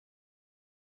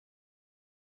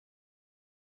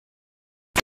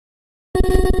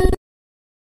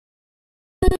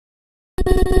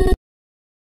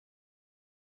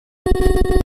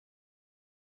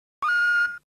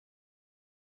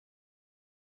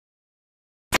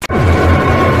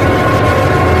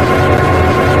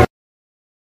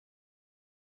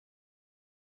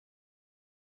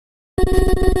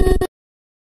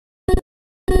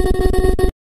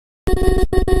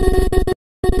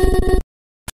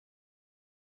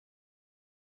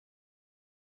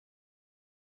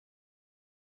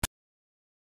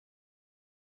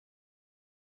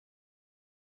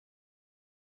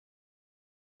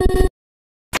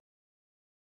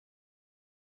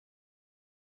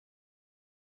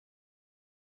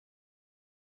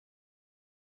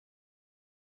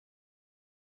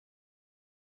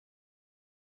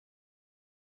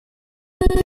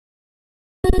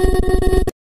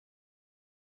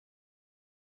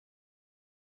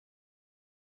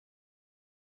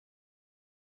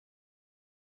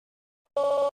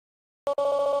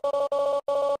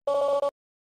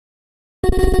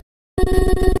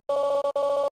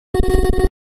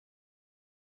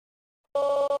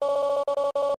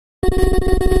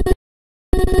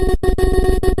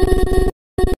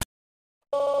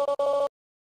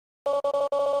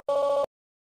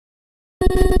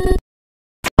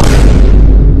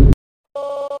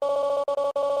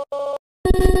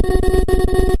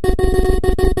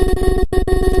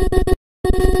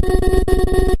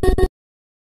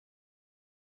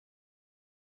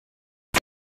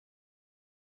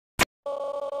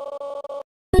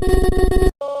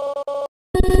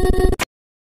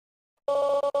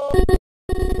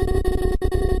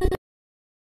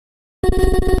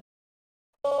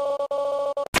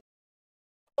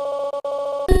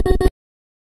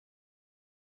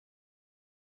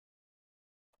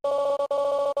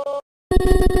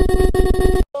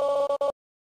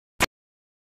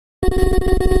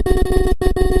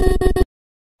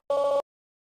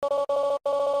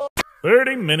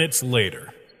Minutes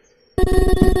later.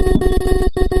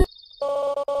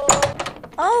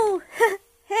 Oh,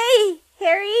 hey,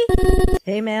 Harry.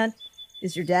 Hey, man.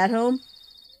 Is your dad home?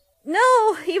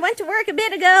 No, he went to work a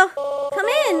bit ago. Come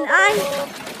in,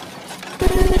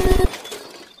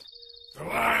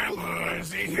 Delilah,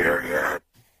 is he here yet?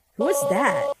 Who is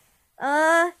that?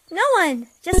 No one.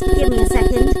 Just give me a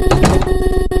second.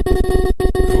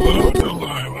 Hello,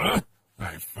 Delilah.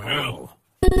 I fell.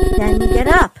 Then get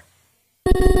up.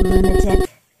 Lunatic.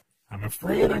 I'm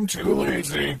afraid I'm too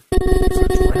lazy. It's a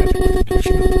tragic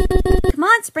condition. Come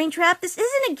on, Springtrap, this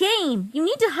isn't a game. You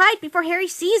need to hide before Harry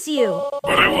sees you.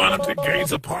 But I wanted to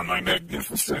gaze upon my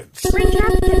magnificence.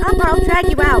 Springtrap, get up or I'll drag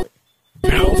you out.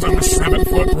 Nels, I'm a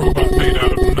 7-foot robot made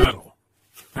out of metal.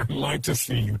 I'd like to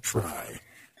see you try.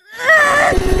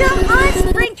 Come on,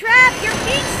 Springtrap, you're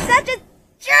being such a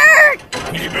jerk!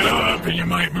 Keep it up and you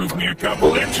might move me a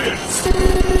couple inches.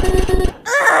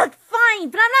 Ugh, fine,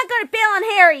 but I'm not going to bail on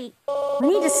Harry.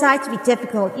 When he decides to be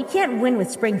difficult, you can't win with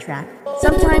Springtrap.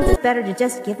 Sometimes it's better to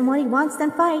just give him what he wants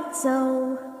than fight,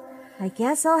 so I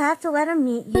guess I'll have to let him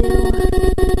meet you.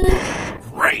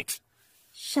 Great!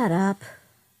 Shut up.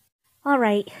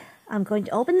 Alright, I'm going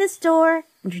to open this door,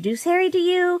 introduce Harry to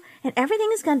you, and everything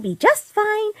is going to be just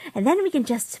fine, and then we can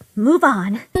just move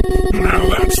on. Now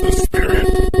that's the spirit.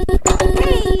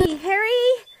 Hey, Harry.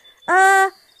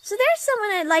 So there's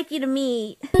someone I'd like you to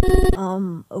meet.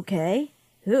 Okay.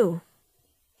 Who?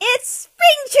 It's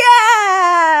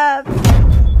Springtrap!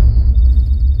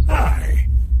 Hi,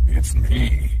 it's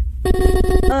me.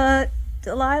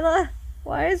 Delilah?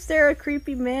 Why is there a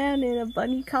creepy man in a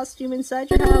bunny costume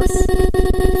inside your house?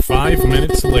 5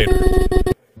 minutes later.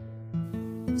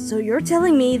 So you're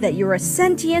telling me that you're a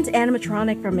sentient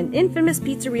animatronic from an infamous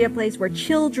pizzeria place where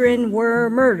children were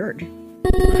murdered?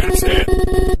 That's it.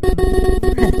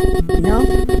 You know,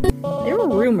 there were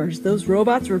rumors those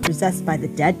robots were possessed by the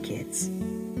dead kids.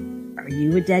 Are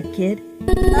you a dead kid?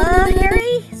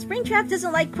 Harry, Springtrap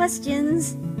doesn't like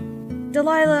questions.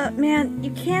 Delilah, man,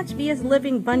 you can't be a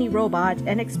living bunny robot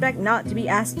and expect not to be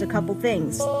asked a couple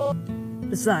things.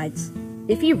 Besides,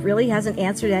 if he really hasn't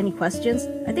answered any questions,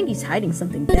 I think he's hiding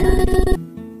something bad.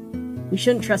 We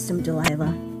shouldn't trust him,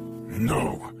 Delilah.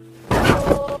 No.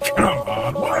 Come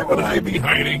on, why would I be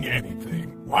hiding anything?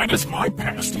 Why does my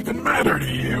past even matter to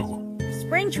you?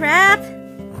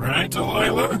 Springtrap! Right,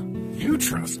 Delilah? You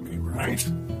trust me, right?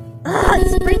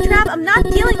 Springtrap, I'm not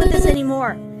dealing with this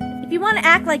anymore. If you want to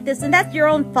act like this, then that's your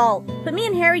own fault. But me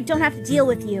and Harry don't have to deal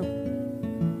with you.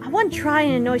 I wouldn't try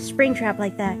and annoy Springtrap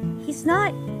like that. He's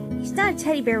not a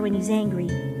teddy bear when he's angry.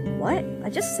 What? I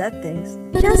just said things.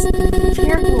 Just be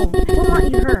careful. I don't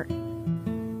want you hurt.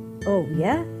 Oh,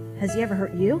 yeah? Has he ever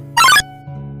hurt you?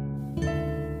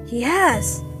 He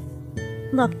has!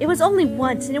 Look, it was only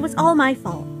once, and it was all my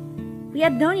fault. We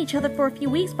had known each other for a few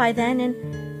weeks by then,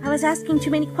 and I was asking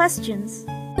too many questions.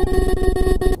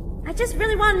 I just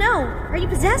really want to know. Are you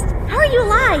possessed? How are you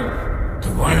alive?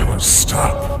 Delilah,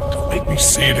 stop. Don't make me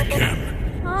say it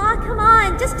again. Aw, come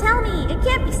on, just tell me. It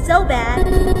can't be so bad.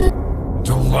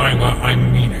 Delilah, I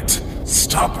mean it.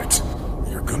 Stop it.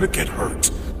 You're gonna get hurt.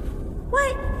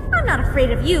 What? I'm not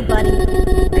afraid of you, buddy.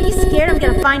 Are you scared I'm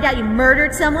gonna find out you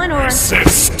murdered someone, or— I said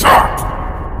stop!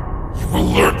 You will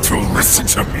learn to listen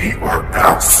to me or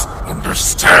else.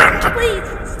 Understand? Please,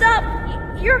 stop!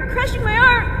 You're crushing my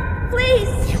arm! Please!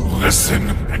 You listen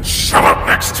and shut up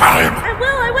next time!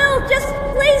 I will! Just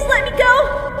please let me go!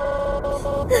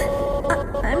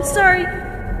 I'm sorry.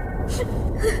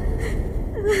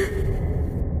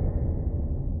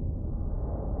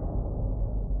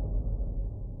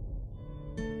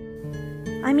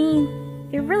 I mean,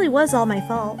 it really was all my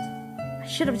fault. I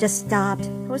should have just stopped.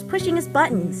 I was pushing his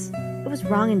buttons. It was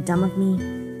wrong and dumb of me.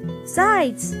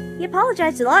 Besides, he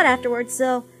apologized a lot afterwards,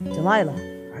 so— Delilah,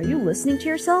 are you listening to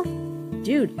yourself?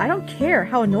 Dude, I don't care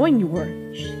how annoying you were.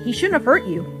 He shouldn't have hurt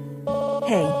you.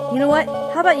 Hey, you know what?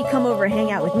 How about you come over and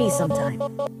hang out with me sometime?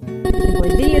 We can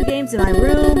play video games in my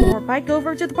room, or bike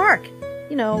over to the park.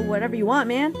 You know, whatever you want,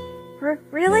 man.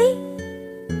 Really?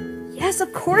 Yes,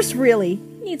 of course, really.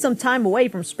 You need some time away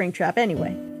from Springtrap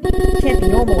anyway. Can't be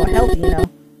normal or healthy, you know,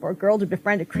 for a girl to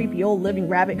befriend a creepy old living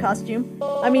rabbit costume.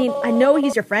 I mean, I know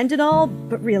he's your friend and all,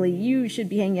 but really, you should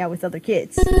be hanging out with other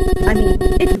kids. I mean,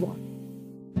 if you want.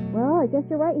 Well, I guess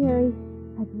you're right, Harry.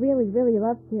 I'd really, really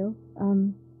love to,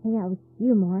 hang out with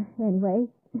you more, anyway.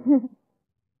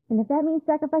 And if that means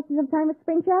sacrificing some time with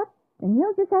Springtrap, then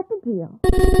he'll just have to deal.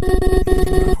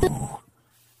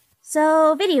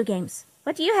 So, video games.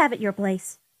 What do you have at your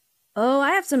place? Oh,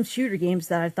 I have some shooter games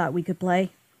that I thought we could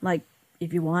play. Like,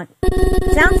 if you want.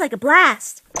 Sounds like a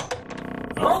blast.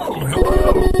 Oh,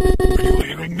 hello. Are you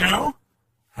leaving now?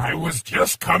 I was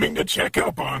just coming to check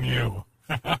up on you.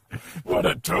 What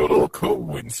a total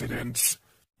coincidence.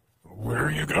 Where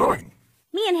are you going?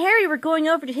 Me and Harry were going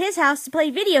over to his house to play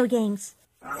video games.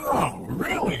 Oh,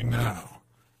 really now?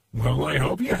 Well, I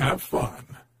hope you have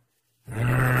fun.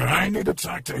 I need to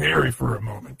talk to Harry for a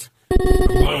moment.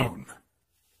 Alone.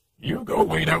 You go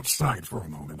wait outside for a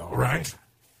moment, all right?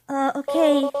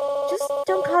 Okay. Just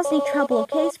don't cause any trouble,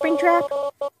 okay,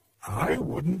 Springtrap? I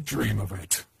wouldn't dream of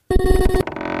it.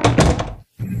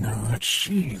 Now that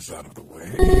she's out of the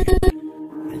way,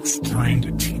 it's time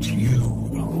to teach you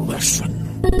a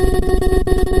lesson.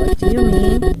 What do you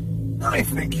mean? I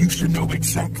think you should know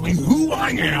exactly who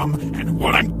I am and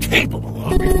what I'm capable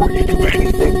of before you do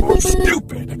anything more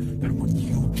stupid than what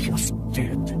you just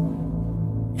did.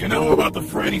 You know about the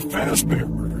Freddy Fazbear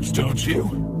murders, don't you?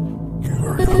 You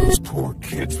heard how those poor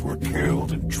kids were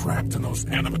killed and trapped in those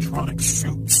animatronic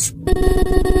suits.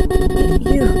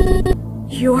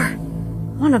 You're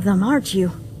one of them, aren't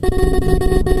you?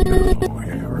 No,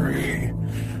 Harry.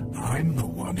 I'm the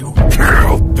one who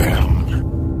killed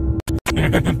them.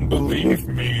 And believe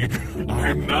me,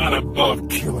 I'm not above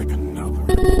killing another.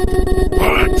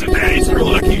 But today's her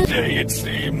lucky day, it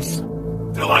seems.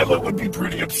 Delilah would be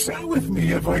pretty upset with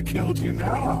me if I killed you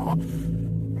now.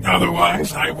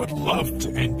 Otherwise, I would love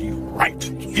to end you right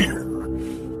here.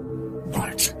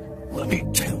 But let me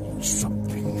tell you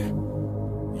something.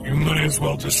 You might as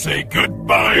well just say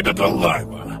goodbye to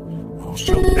Delilah. All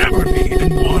she'll ever need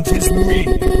and want is me.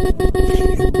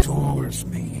 She adores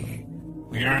me.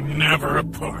 We are never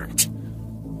apart.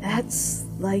 That's,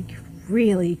 like,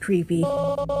 really creepy.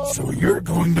 So you're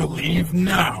going to leave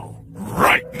now.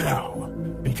 Right now.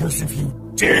 Because if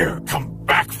you dare come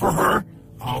back for her,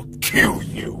 I'll kill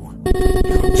you.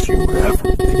 Don't you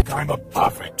ever think I'm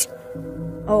above it.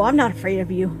 Oh, I'm not afraid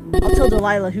of you. I'll tell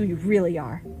Delilah who you really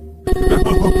are. I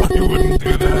wouldn't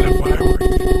do that if I were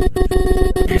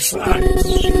you.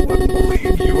 Besides, she wouldn't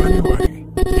believe you anyway.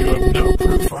 You have no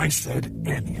proof I said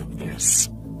any of this.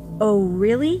 Oh,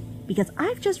 really? Because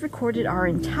I've just recorded our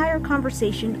entire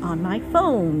conversation on my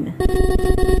phone.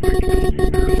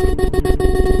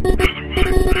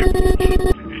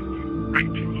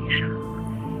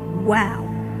 Wow,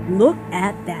 look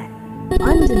at that.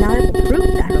 Undeniable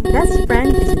proof that her best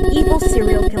friend is an evil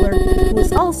serial killer who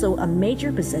is also a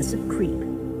major possessive creep.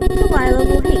 Delilah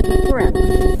will hate me forever.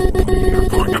 You're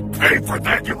going to pay for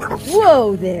that, you little...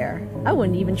 Whoa there! I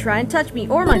wouldn't even try and touch me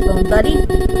or my phone, buddy.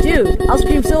 Dude, I'll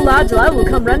scream so loud Delilah will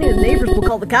come running and the neighbors will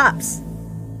call the cops.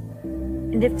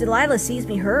 And if Delilah sees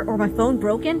me hurt or my phone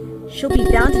broken, she'll be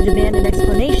bound to demand an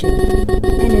explanation.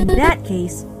 And in that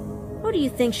case, who do you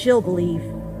think she'll believe?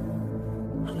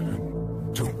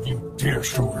 Don't you dare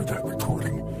show her that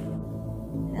recording.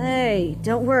 Hey,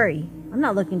 don't worry. I'm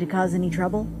not looking to cause any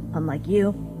trouble, unlike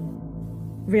you.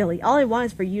 Really, all I want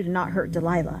is for you to not hurt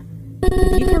Delilah.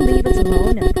 If you can leave us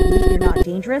alone and prove you're not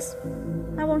dangerous,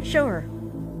 I won't show her.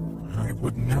 I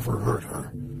would never hurt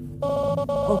her.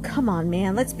 Oh, come on,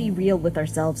 man. Let's be real with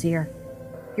ourselves here.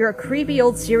 You're a creepy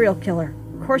old serial killer.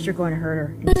 Of course you're going to hurt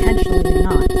her, intentionally or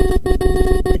not.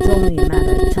 It's only a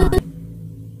matter of time.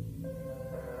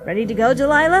 Ready to go,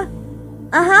 Delilah?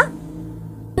 Uh-huh.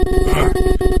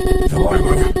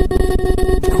 Delilah,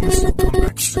 promise you'll come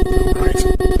back soon, alright?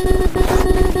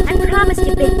 I promise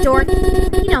you, big dork.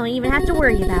 You don't even have to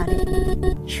worry about it.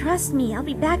 Trust me, I'll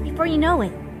be back before you know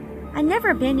it. I never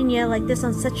abandon you like this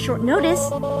on such short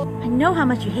notice. I know how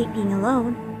much you hate being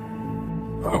alone.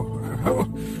 Oh,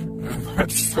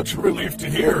 that's such a relief to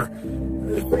hear.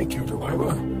 Thank you,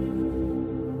 Delilah.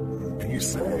 Be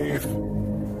safe.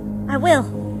 I will.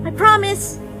 I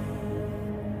promise.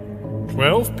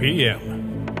 12 p.m.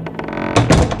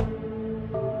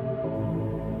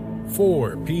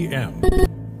 4 p.m.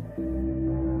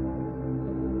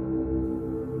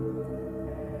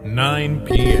 9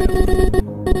 p.m.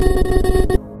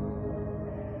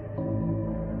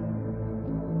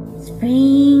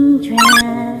 Springtrap.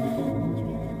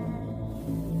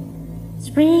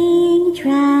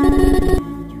 Springtrap.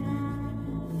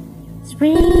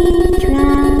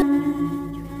 Springtrap.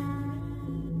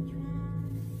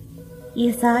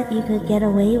 You thought you could get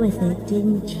away with it,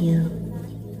 didn't you?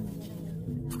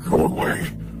 Go away.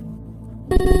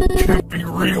 Can't be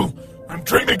real. I'm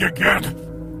dreaming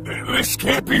again. This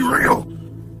can't be real.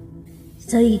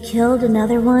 So you killed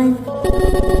another one?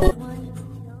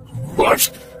 What?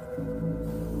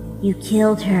 You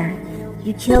killed her.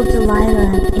 You killed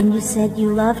Delilah, and you said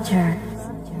you loved her.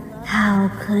 How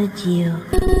could you?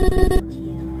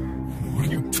 What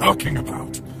are you talking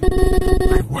about?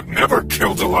 I would never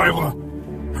kill Delilah.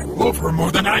 I love her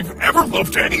more than I've ever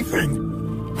loved anything.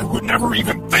 I would never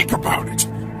even think about it.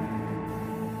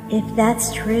 If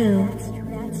that's true,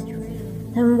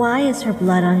 then why is her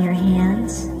blood on your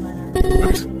hands?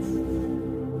 What?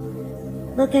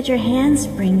 Look at your hands,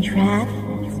 Springtrap.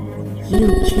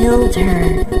 You killed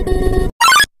her.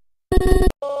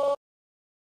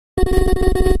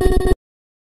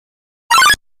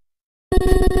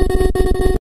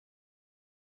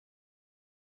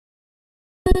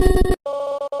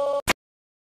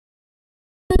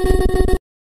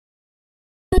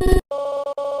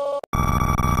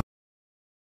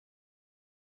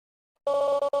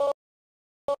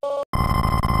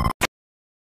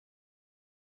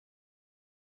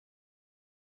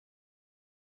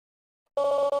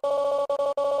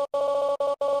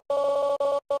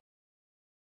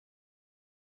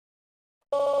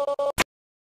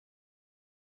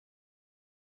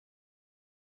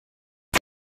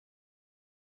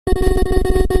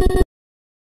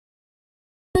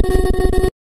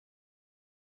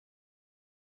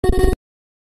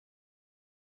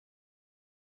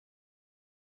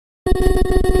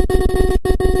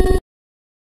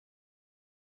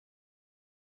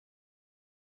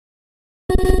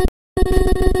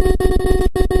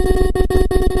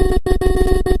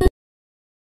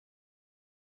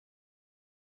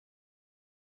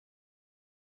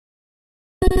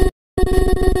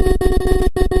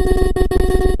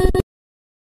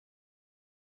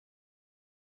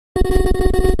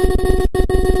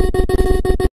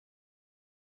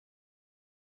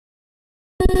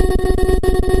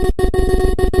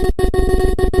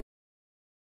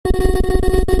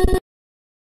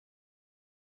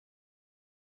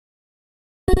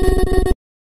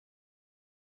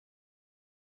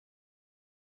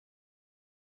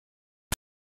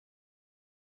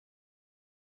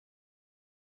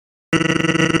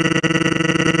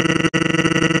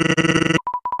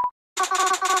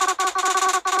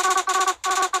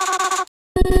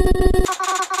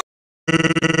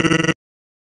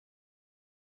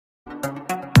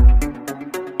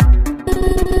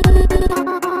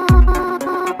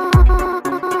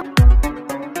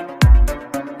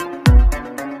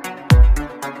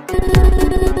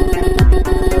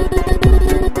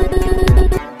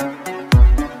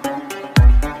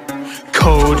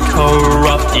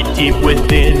 Deep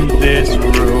within this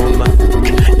room,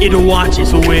 it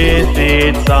watches with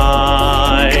its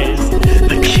eyes.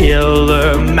 The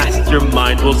killer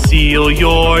mastermind will seal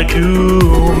your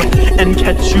doom and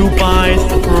catch you by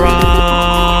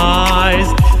surprise.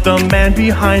 The man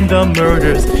behind the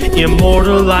murders,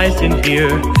 immortalized in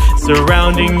here,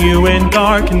 surrounding you in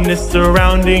darkness,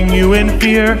 surrounding you in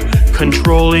fear,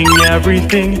 controlling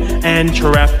everything and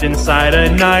trapped inside a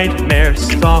nightmare,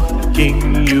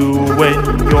 stalking you when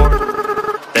you're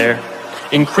there.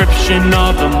 Encryption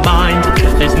of the mind,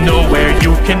 there's nowhere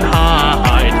you can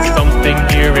hide. Something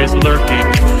here is lurking,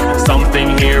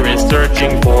 something here is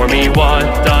searching for me. What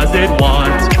does it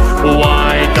want?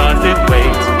 Why does it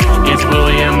wait? Is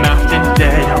William Afton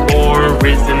dead or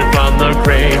risen from the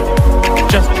grave?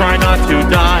 Just try not to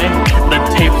die, the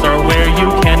tapes are where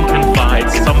you can confide.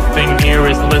 Something here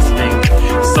is listening,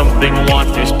 something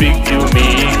wants to speak to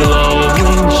me.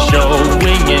 Glowing,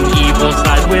 showing an evil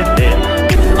side within,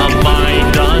 a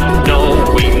mind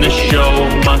unknowing, the show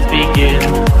must begin.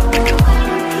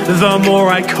 The more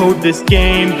I code this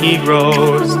game, he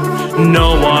grows.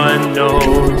 No one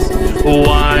knows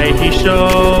why he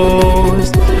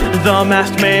shows the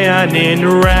masked man in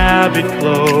rabbit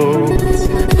clothes,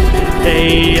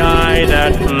 AI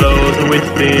that flows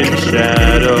within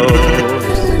shadows.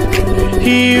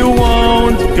 He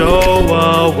won't go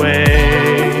away.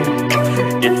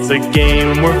 It's a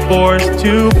game we're forced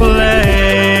to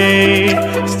play,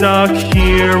 stuck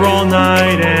here all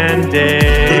night and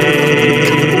day.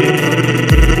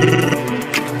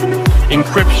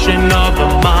 Encryption of the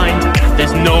mind,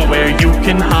 there's nowhere you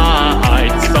can hide.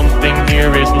 Something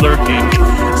here is lurking,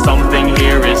 something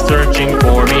here is searching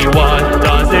for me. What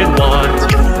does it want?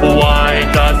 Why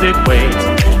does it wait?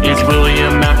 Is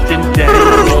William Afton dead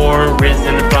or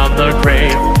risen from the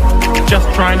grave? Just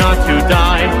try not to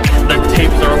die, the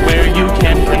tapes are where you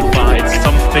can confide.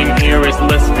 Something here is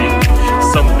listening,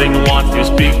 something wants to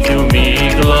speak to me.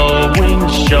 Glowing,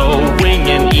 showing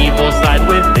an evil side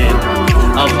within,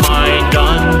 a mind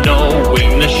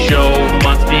unknowing, the show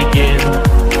must begin.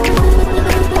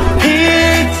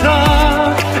 It's a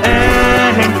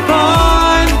and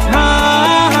fun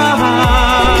times,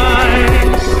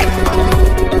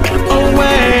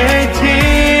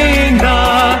 awaiting the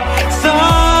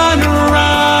sunrise.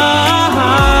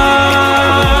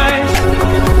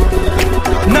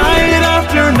 Night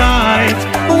after night,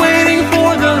 waiting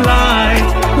for the light,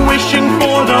 wishing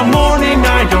for the morning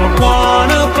I don't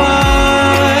wanna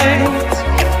fight.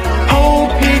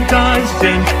 Hope he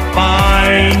doesn't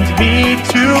find me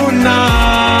tonight.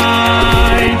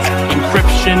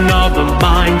 Encryption of the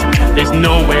mind, there's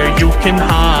nowhere you can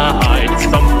hide.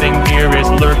 Something here is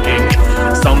lurking,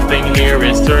 something here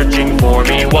is searching for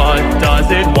me. What does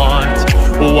it want?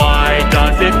 Why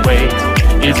does it wait?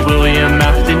 Is William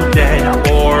Afton dead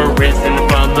or risen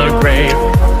from the grave?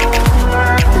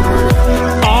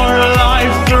 Our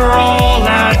lives are all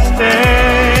at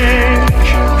stake.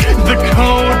 The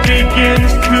code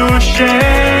begins to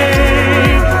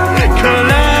shake.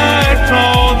 Collect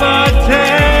all the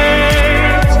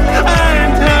tapes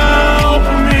and help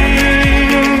me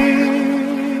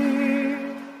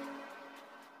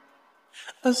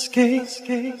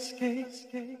escape.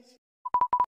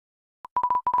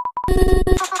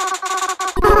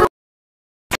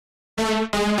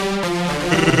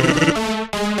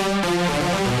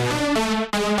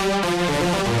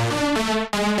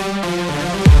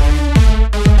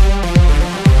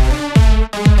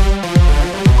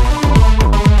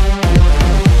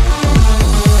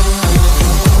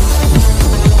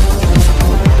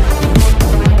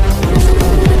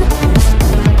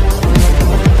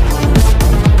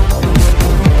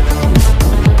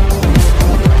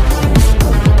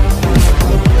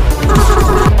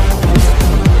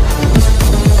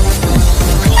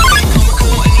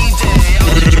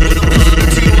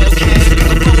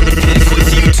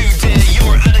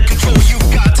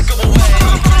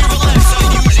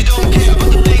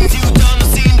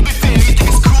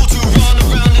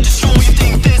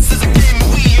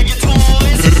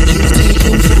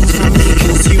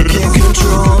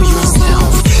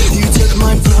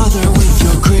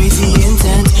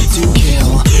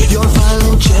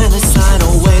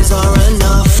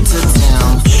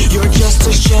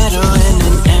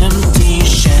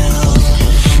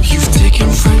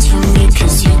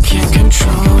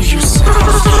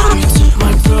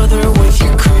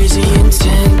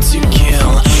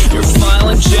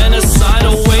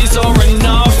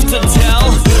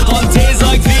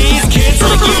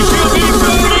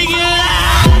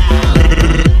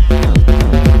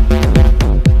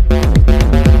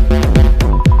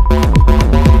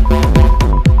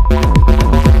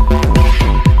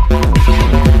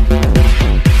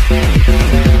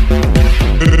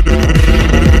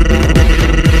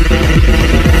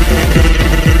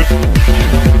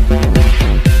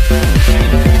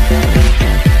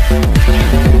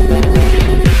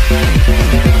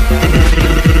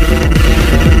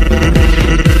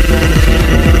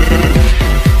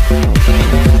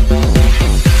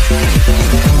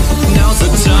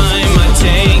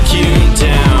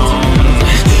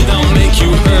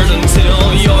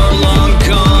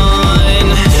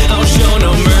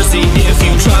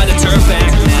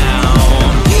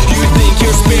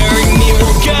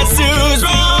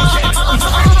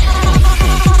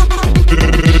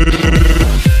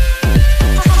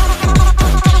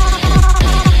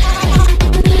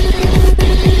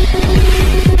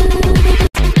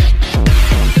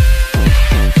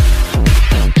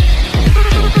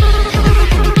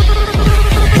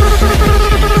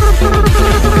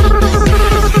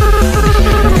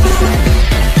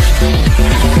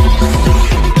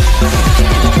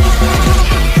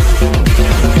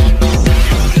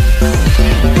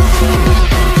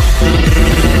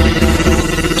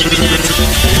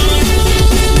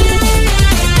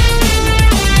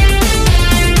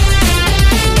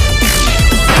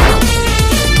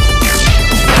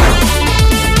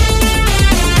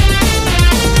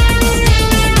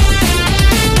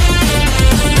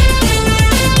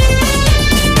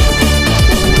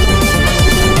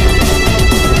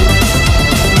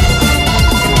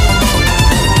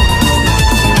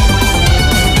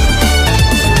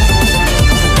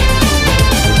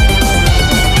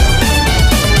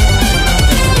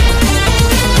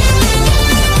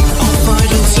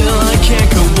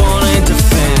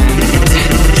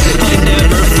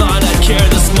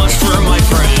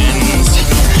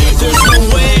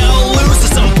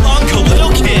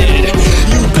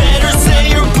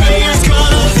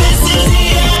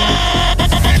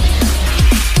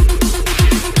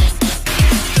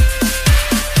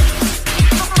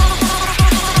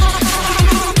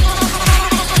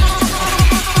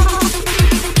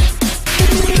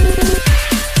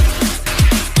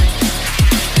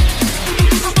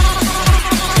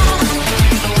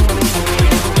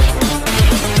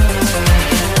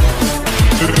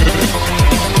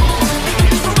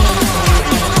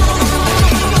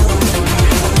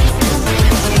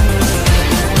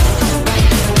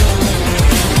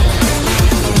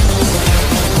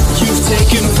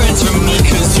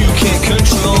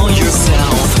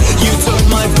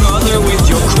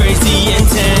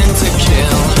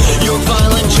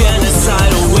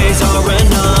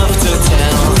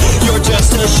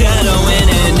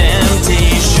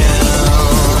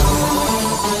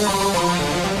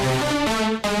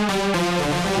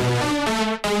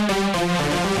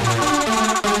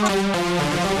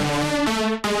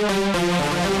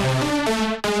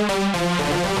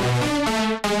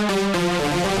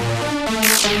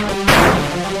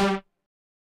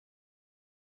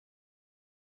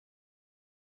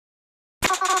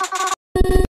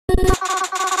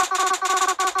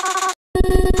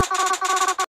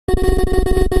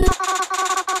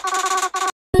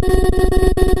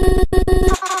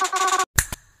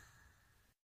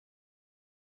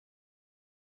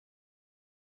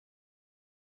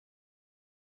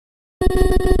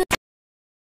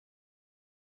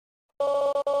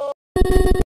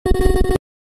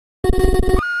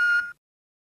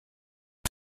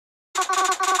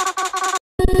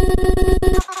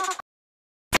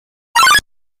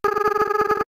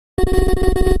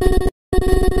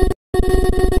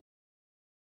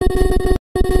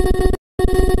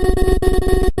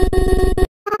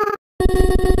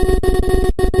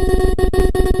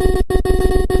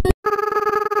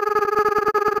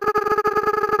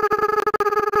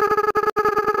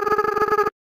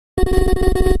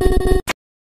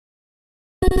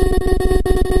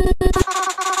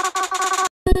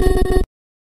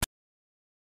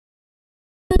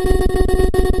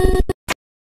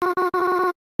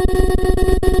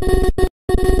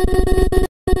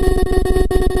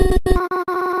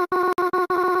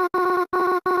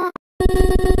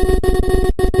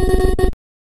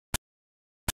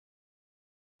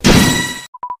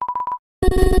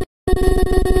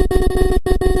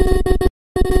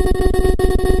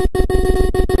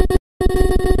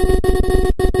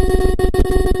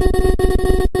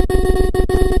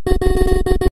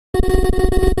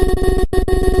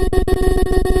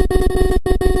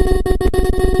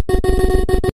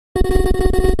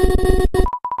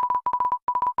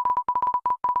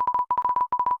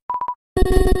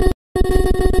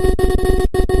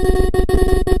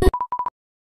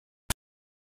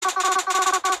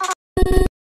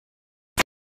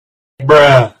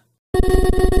 Bruh.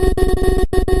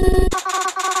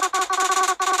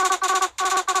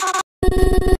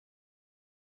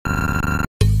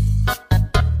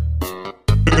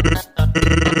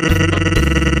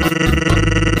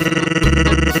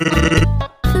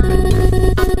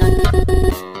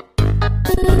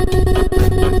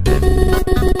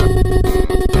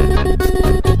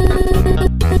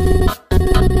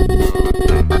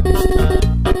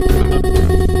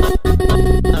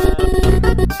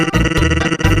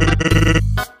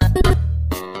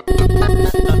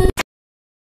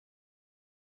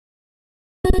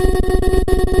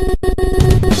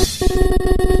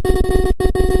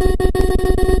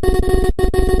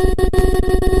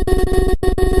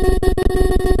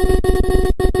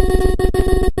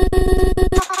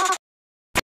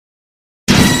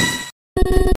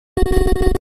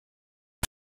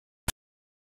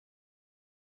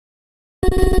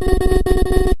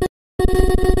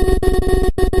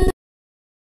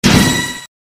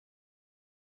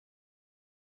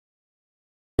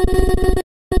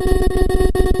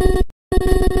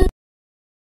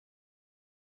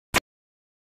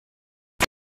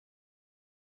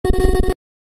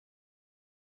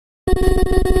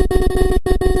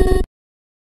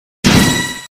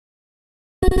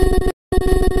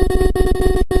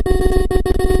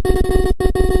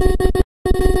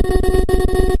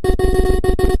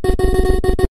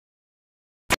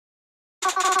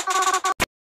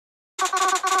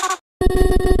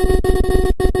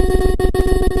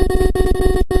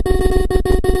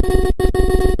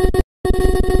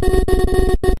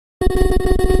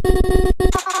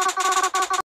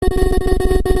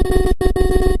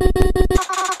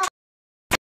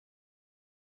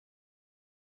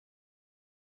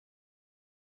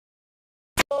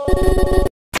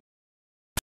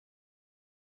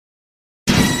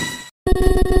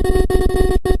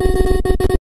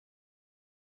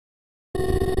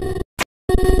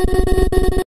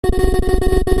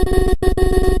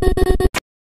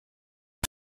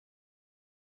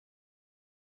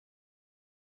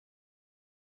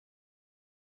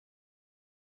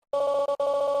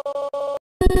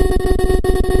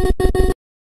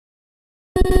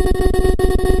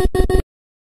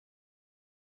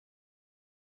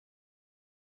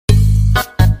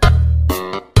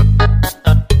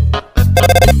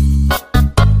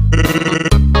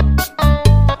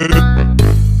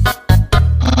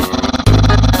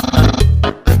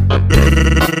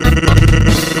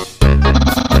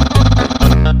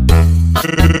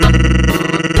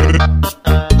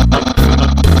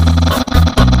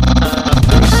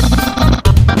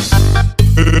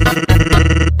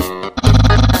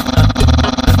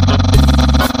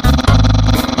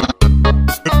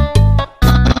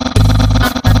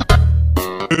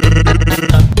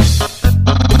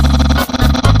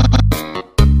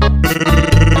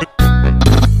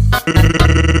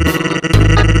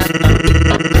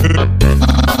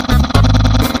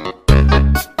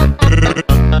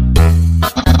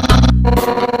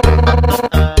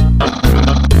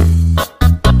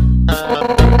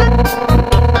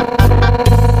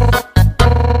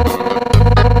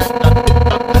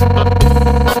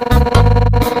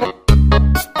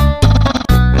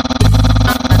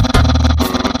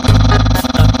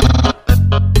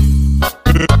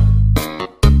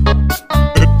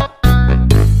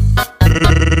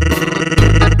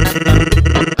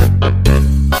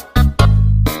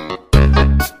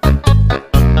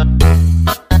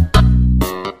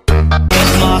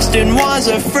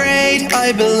 was afraid.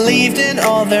 I believed in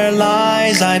all their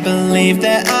lies. I believed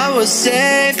that I was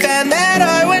safe and that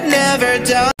I would never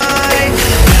die.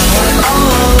 Now I'm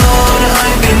all alone.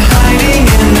 I've been hiding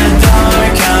in the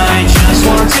dark. I just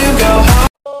want to go home.